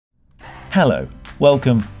Hello,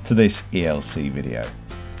 welcome to this ELC video.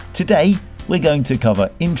 Today we're going to cover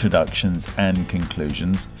introductions and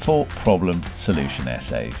conclusions for problem solution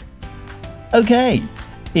essays. Okay,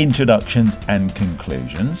 introductions and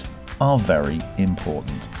conclusions are very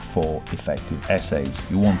important for effective essays.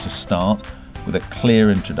 You want to start with a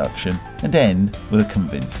clear introduction and end with a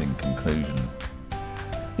convincing conclusion.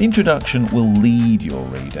 The introduction will lead your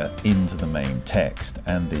reader into the main text,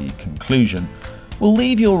 and the conclusion will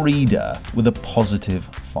leave your reader with a positive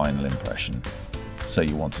final impression. So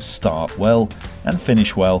you want to start well and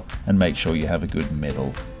finish well and make sure you have a good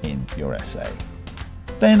middle in your essay.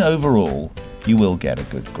 Then overall, you will get a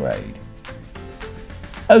good grade.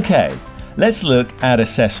 Okay, let's look at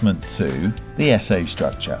assessment 2, the essay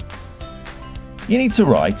structure. You need to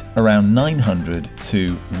write around 900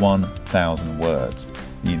 to 1,000 words.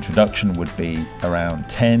 The introduction would be around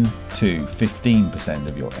 10 to 15%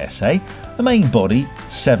 of your essay, the main body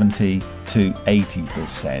 70 to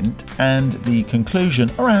 80%, and the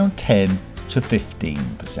conclusion around 10 to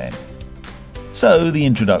 15%. So the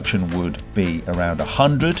introduction would be around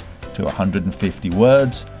 100 to 150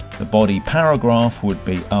 words, the body paragraph would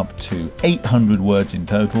be up to 800 words in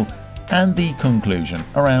total, and the conclusion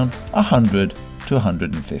around 100 to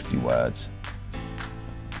 150 words.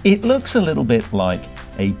 It looks a little bit like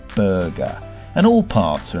a burger, and all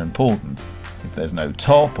parts are important. If there's no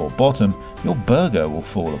top or bottom, your burger will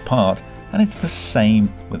fall apart, and it's the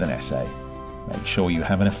same with an essay. Make sure you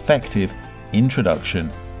have an effective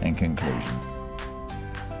introduction and conclusion.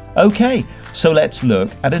 Okay, so let's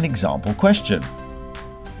look at an example question.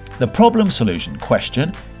 The problem solution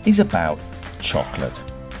question is about chocolate.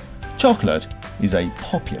 Chocolate is a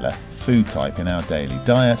popular food type in our daily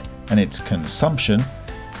diet, and its consumption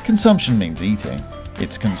means eating,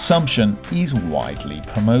 its consumption is widely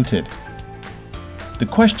promoted. The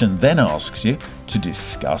question then asks you to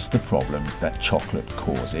discuss the problems that chocolate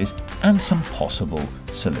causes and some possible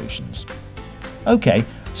solutions. Okay,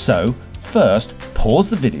 so first pause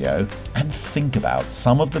the video and think about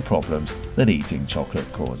some of the problems that eating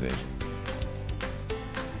chocolate causes.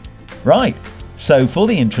 Right, so for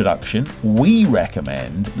the introduction, we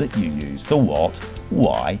recommend that you use the what,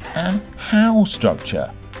 why, and how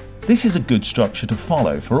structure. This is a good structure to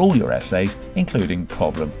follow for all your essays, including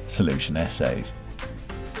problem-solution essays.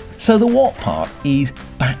 So the what part is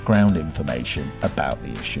background information about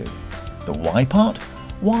the issue. The why part,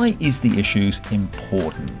 why is the issue's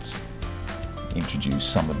importance? Introduce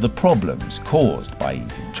some of the problems caused by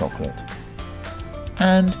eating chocolate.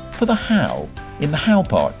 And for the how, in the how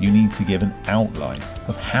part you need to give an outline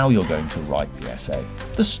of how you're going to write the essay,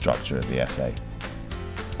 the structure of the essay.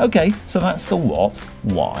 Okay, so that's the what,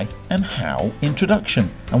 why, and how introduction,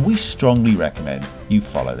 and we strongly recommend you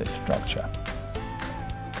follow this structure.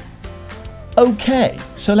 Okay,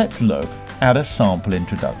 so let's look at a sample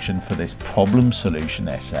introduction for this problem solution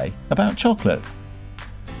essay about chocolate.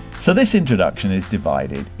 So this introduction is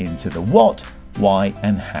divided into the what, why,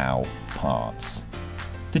 and how parts.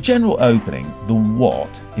 The general opening, the what,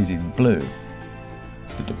 is in blue.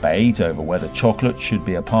 The debate over whether chocolate should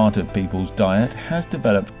be a part of people's diet has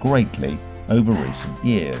developed greatly over recent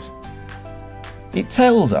years. It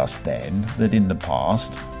tells us then that in the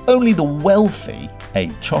past, only the wealthy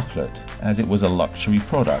ate chocolate as it was a luxury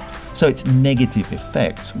product, so its negative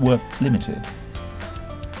effects were limited.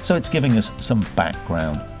 So it's giving us some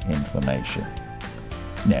background information.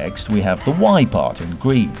 Next, we have the why part in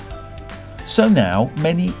green. So now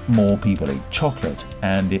many more people eat chocolate,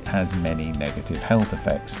 and it has many negative health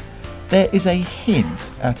effects. There is a hint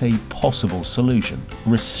at a possible solution,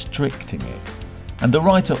 restricting it. And the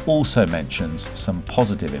writer also mentions some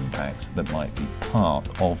positive impacts that might be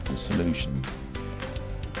part of the solution.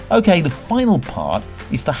 Okay, the final part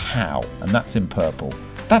is the how, and that's in purple.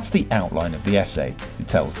 That's the outline of the essay. It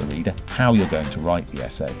tells the reader how you're going to write the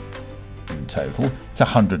essay. In total, it's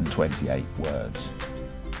 128 words.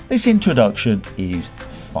 This introduction is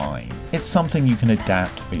fine. It's something you can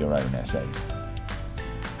adapt for your own essays.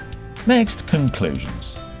 Next,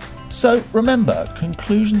 conclusions. So remember,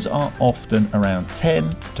 conclusions are often around 10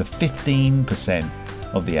 to 15%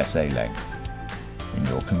 of the essay length. In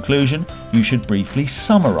your conclusion, you should briefly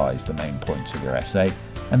summarize the main points of your essay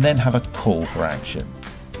and then have a call for action.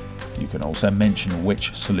 You can also mention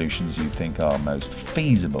which solutions you think are most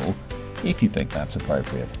feasible if you think that's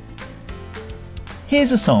appropriate.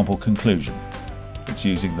 Here's a sample conclusion. It's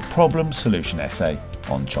using the problem solution essay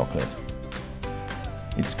on chocolate.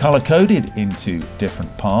 It's color-coded into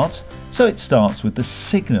different parts, so it starts with the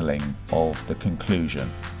signaling of the conclusion.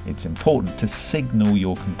 It's important to signal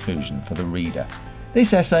your conclusion for the reader.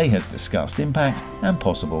 This essay has discussed impacts and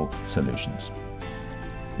possible solutions.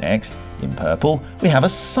 Next, in purple, we have a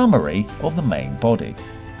summary of the main body,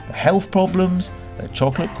 the health problems that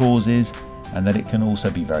chocolate causes, and that it can also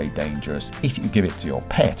be very dangerous if you give it to your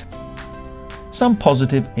pet. Some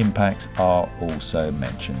positive impacts are also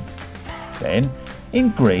mentioned. Then, in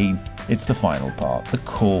green, it's the final part, the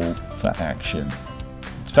call for action.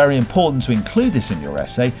 It's very important to include this in your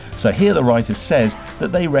essay, so here the writer says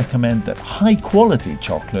that they recommend that high quality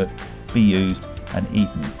chocolate be used and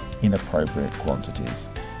eaten in appropriate quantities.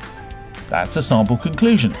 That's a sample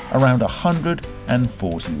conclusion, around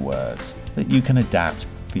 140 words, that you can adapt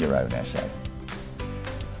for your own essay.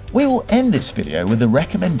 We will end this video with a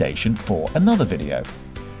recommendation for another video.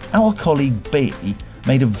 Our colleague B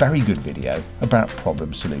made a very good video about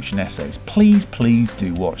problem solution essays. Please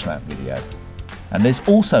do watch that video. And there's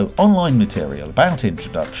also online material about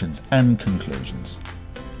introductions and conclusions.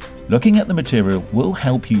 Looking at the material will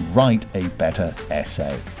help you write a better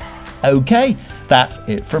essay. Okay, that's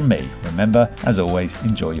it from me. Remember, as always,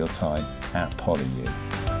 enjoy your time at PolyU.